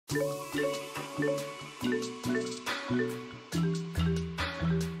Today's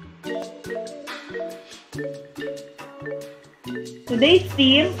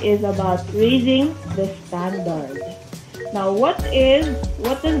theme is about raising the standard. Now, what does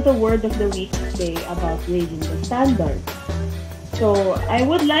the word of the week say about raising the standard? So, I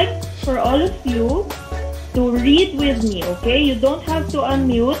would like for all of you to read with me, okay? You don't have to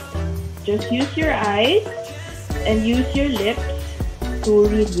unmute. Just use your eyes and use your lips to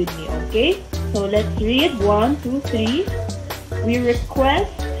read with me, okay? So, let's read 1, 2, 3. We request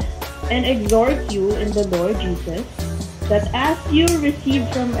and exhort you in the Lord Jesus that as you receive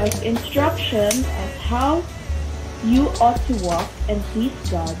from us instruction as how you ought to walk and please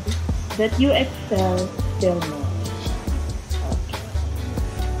God, that you excel still more. Okay.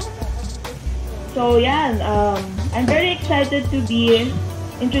 So yeah, I'm very excited to be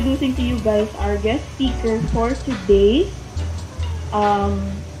introducing to you guys our guest speaker for today.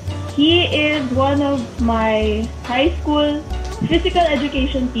 He is one of my high school physical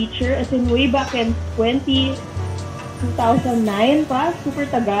education teacher, as in way back in 2009 pa, super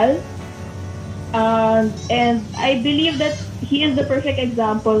tagal. And I believe that he is the perfect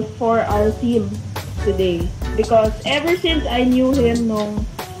example for our team today. Because ever since I knew him nung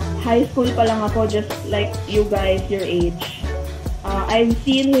high school pa lang ako, just like you guys, your age, I've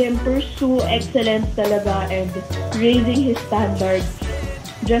seen him pursue excellence talaga and raising his standards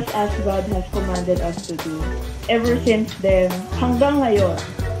just as God has commanded us to do. Ever since then, hanggang ngayon.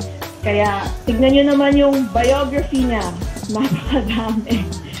 Kaya, tignan nyo naman yung biography niya. Napakadami.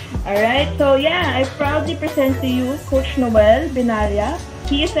 Alright, so yeah, I proudly present to you Coach Noel Binaria.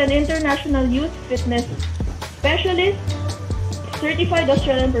 He is an international youth fitness specialist, certified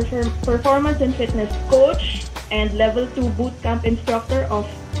Australian performance and fitness coach, and level 2 boot camp instructor of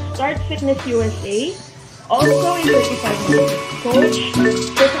Start Fitness USA. Also a certified coach,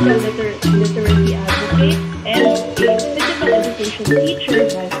 physical literacy advocate, and a physical education teacher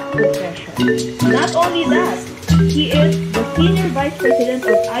by profession. Not only that, he is the Senior Vice President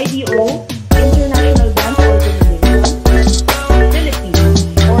of IDO, International Dance Organization,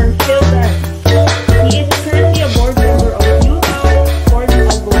 Philippines, or PhilDance. He is currently a board member of Youth Sports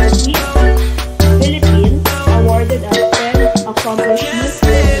Advocacy, Philippines, awarded as 10 Accomplished Youth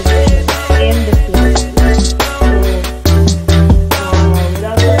Organization in the Philippines.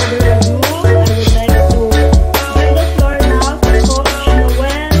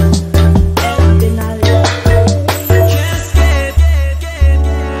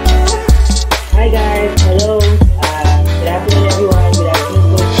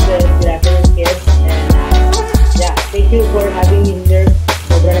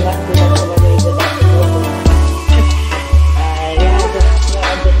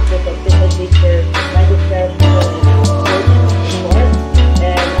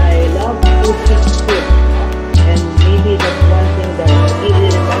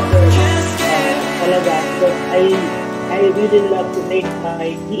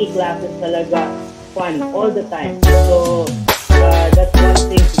 Fun all the time. So, that's one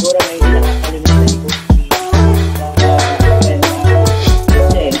thing siguro na hindi nakakalimutan ni Coach B.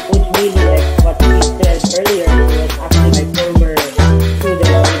 And Coach B, like what he said earlier, he was actually my former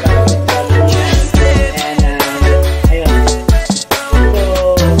student in basketball. And, ayun.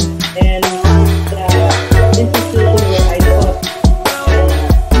 So, and the institution where I taught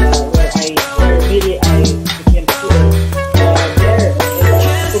and where really I became student, there in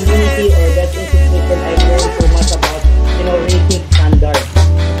that community or that institution, I learned so much about, raising standards.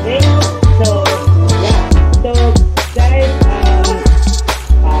 Okay? So, yeah. So, guys,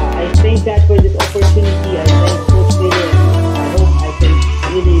 I thank God for this opportunity. I thank Coach William. I hope I can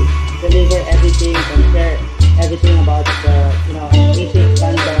really deliver everything and share everything about, raising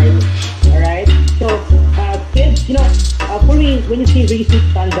standards. Alright? So, kids, for me, when you see raising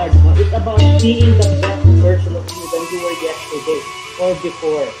standards, it's about being the best version of you than you were yesterday or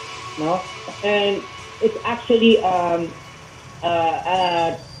before. No? And it's actually a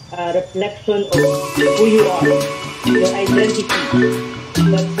reflection of who you are, your identity.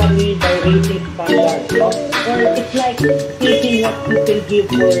 That's what we mean by raising standards. No? Or it's like taking what you can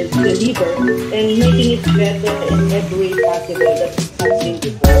give or deliver and making it better in every way possible that you have seen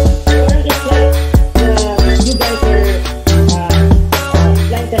before. Or it's like you guys are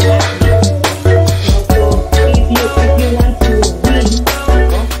like an athlete. So if you want to win,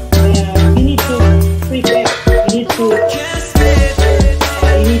 you need to prepare.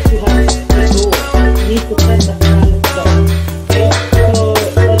 You need to have a goal. You need to set a plan. Okay? So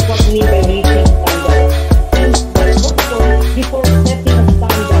that's what we mean by raising standards. And also, before setting a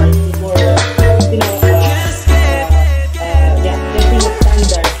standard, before setting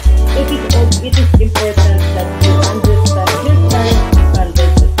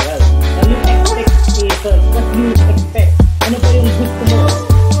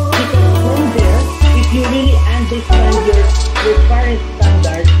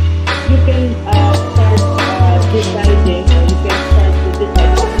standard, you can start deciding, or you can start to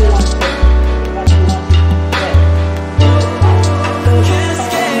decide what you want to get. So,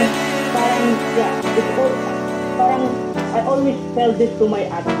 yeah, it's all, parang, I always tell this to my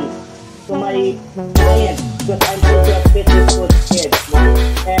athletes, to my clients, because I'm also a fitness coach kid,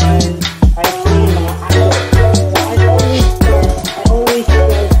 and I see mga adults. So I always tell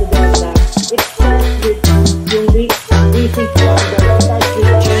to them that it starts with yung basic standard, it starts with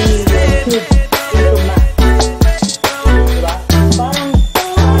training your kids into math. Diba? Parang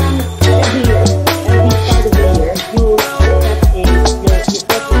every year, every start of the year, you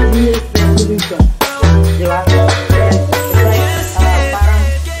set a New Year's resolution. Diba? And it's like, parang,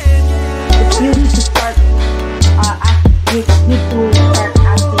 you need to start, you need to start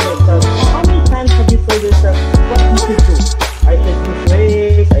asking yourself, how many times have you told yourself what you should do? I should lose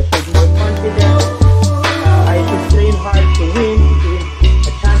weight, I should be more confident, I should train hard to win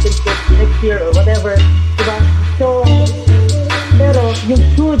a championship next year or whatever. Diba? So, pero yung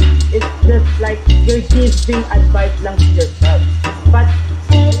should is just like you're giving advice lang to yourself. But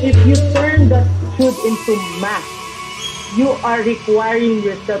if you turn that should into math, you are requiring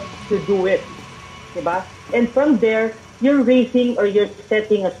yourself to do it. Diba? And from there, you're raising or you're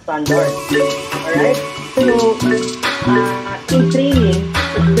setting a standard. Alright? So, in training,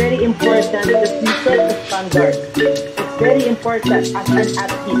 it's very important that you set a standard. It's very important as an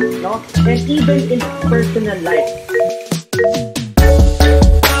athlete, no? And even in personal life.